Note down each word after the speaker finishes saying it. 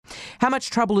How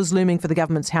much trouble is looming for the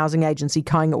government's housing agency,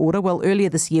 Kāinga Ora? Well, earlier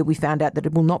this year we found out that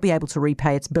it will not be able to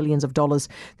repay its billions of dollars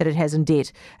that it has in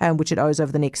debt, which it owes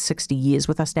over the next 60 years.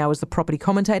 With us now is the property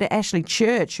commentator, Ashley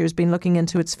Church, who has been looking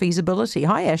into its feasibility.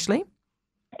 Hi, Ashley.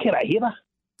 G'day, Heather.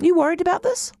 You worried about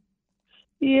this?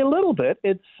 Yeah, a little bit.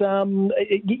 It's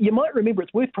you might remember,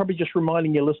 it's worth probably just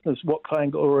reminding your listeners what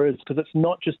Kāinga Ora is, because it's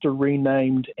not just a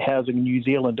renamed Housing New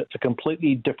Zealand. It's a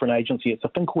completely different agency. It's a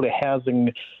thing called a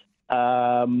Housing,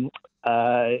 an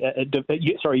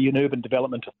Urban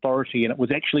Development Authority, and it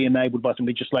was actually enabled by some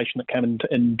legislation that came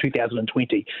in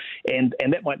 2020. And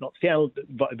that might not sound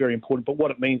very important, but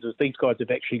what it means is these guys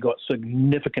have actually got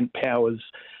significant powers,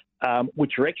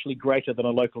 which are actually greater than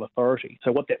a local authority.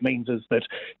 So what that means is that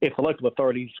if the local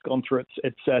authority's gone through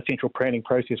its central planning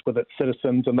process with its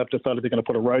citizens and they've decided they're going to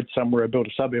put a road somewhere or build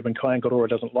a suburb and Kāinga Ora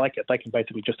doesn't like it, they can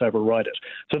basically just override it.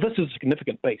 So this is a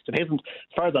significant beast. It hasn't,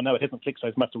 as far as I know, it hasn't flexed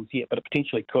those muscles yet, but it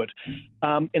potentially could.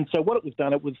 And so what it was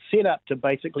done, it was set up to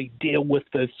basically deal with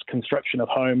this construction of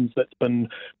homes that's been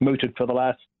mooted for the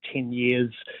last 10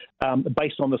 years,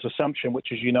 based on this assumption, which,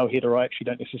 as you know, Heather, I actually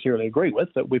don't necessarily agree with,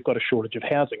 that we've got a shortage of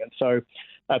housing. And so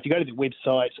if you go to the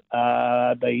website,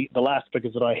 the last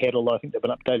figures that I had, although I think they've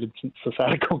been updated since this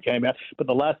article came out, but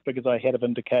the last figures I had have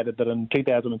indicated that in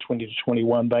 2020 to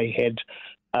 21 they had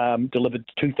delivered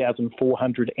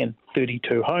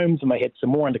 2,432 homes, and they had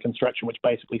some more under construction, which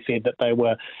basically said that they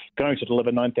were going to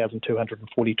deliver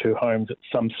 9,242 homes at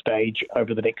some stage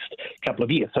over the next couple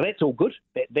of years. So that's all good.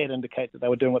 That indicates that they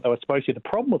were doing what they were supposed to. The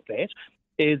problem with that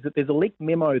is that there's a leaked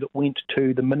memo that went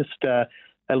to the minister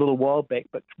a little while back,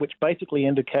 but which basically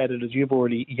indicated, as you've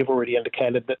already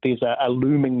indicated, that there's a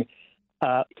looming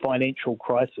financial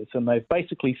crisis, and they've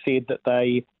basically said that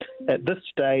they, at this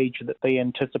stage, that they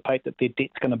anticipate that their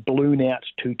debt's going to balloon out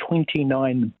to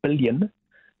 $29 billion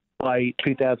by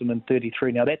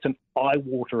 2033. Now, that's an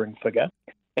eye-watering figure,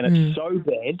 and it's so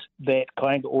bad that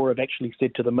Kāinga Ora have actually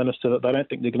said to the minister that they don't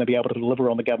think they're going to be able to deliver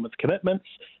on the government's commitments,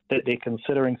 that they're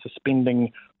considering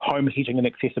suspending home heating and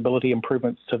accessibility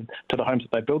improvements to the homes that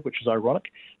they build, which is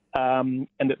ironic. And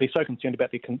that they're so concerned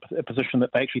about their position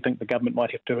that they actually think the government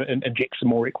might have to inject some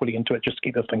more equity into it just to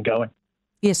keep this thing going.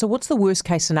 Yeah, so what's the worst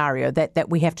case scenario, that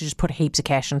we have to just put heaps of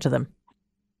cash into them?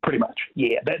 Pretty much,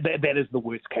 yeah. That is the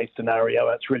worst case scenario.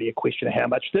 It's really a question of how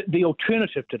much. The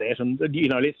alternative to that, and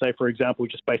let's say, for example,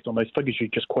 just based on those figures you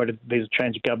just quoted, there's a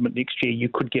change of government next year, you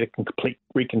could get a complete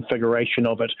reconfiguration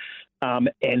of it,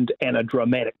 and a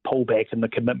dramatic pullback in the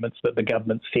commitments that the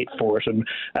government set for it, and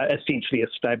essentially a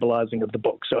stabilising of the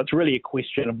book. So it's really a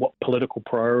question of what political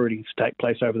priorities take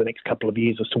place over the next couple of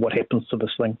years as to what happens to this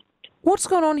thing. What's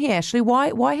going on here, Ashley?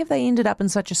 Why have they ended up in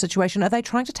such a situation? Are they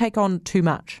trying to take on too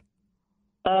much?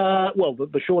 Well,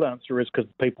 the short answer is because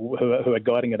people who are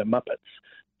guiding it are muppets,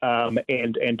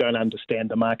 and don't understand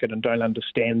the market and don't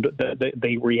understand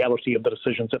the reality of the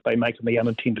decisions that they make and the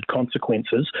unintended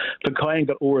consequences. For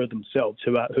Kāinga Ora themselves,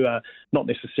 who are not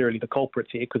necessarily the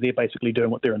culprits here, because they're basically doing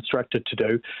what they're instructed to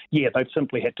do. Yeah, they've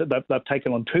simply had to. They've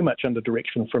taken on too much under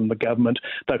direction from the government.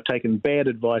 They've taken bad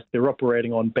advice. They're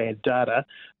operating on bad data,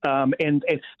 and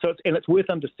it's worth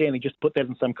understanding. Just to put that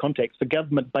in some context, the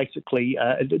government basically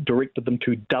directed them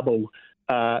to double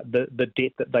the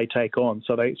debt that they take on.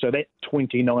 So that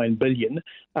 $29 billion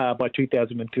by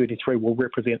 2033 will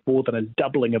represent more than a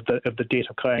doubling of the debt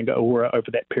of Kāinga Ora over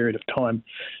that period of time.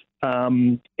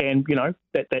 And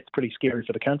that's pretty scary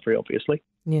for the country, obviously.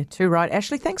 Yeah, too right.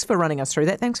 Ashley, thanks for running us through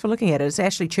that. Thanks for looking at it. It's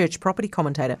Ashley Church, property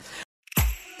commentator.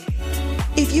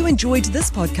 If you enjoyed this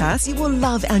podcast, you will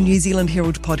love our New Zealand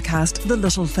Herald podcast, The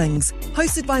Little Things,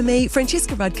 hosted by me,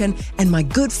 Francesca Rudkin, and my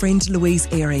good friend Louise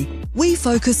Airy. We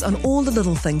focus on all the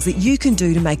little things that you can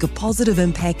do to make a positive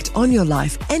impact on your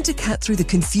life and to cut through the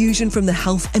confusion from the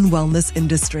health and wellness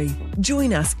industry.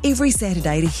 Join us every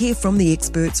Saturday to hear from the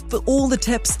experts for all the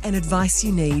tips and advice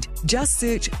you need. Just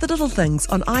search The Little Things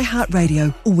on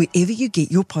iHeartRadio or wherever you get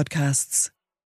your podcasts.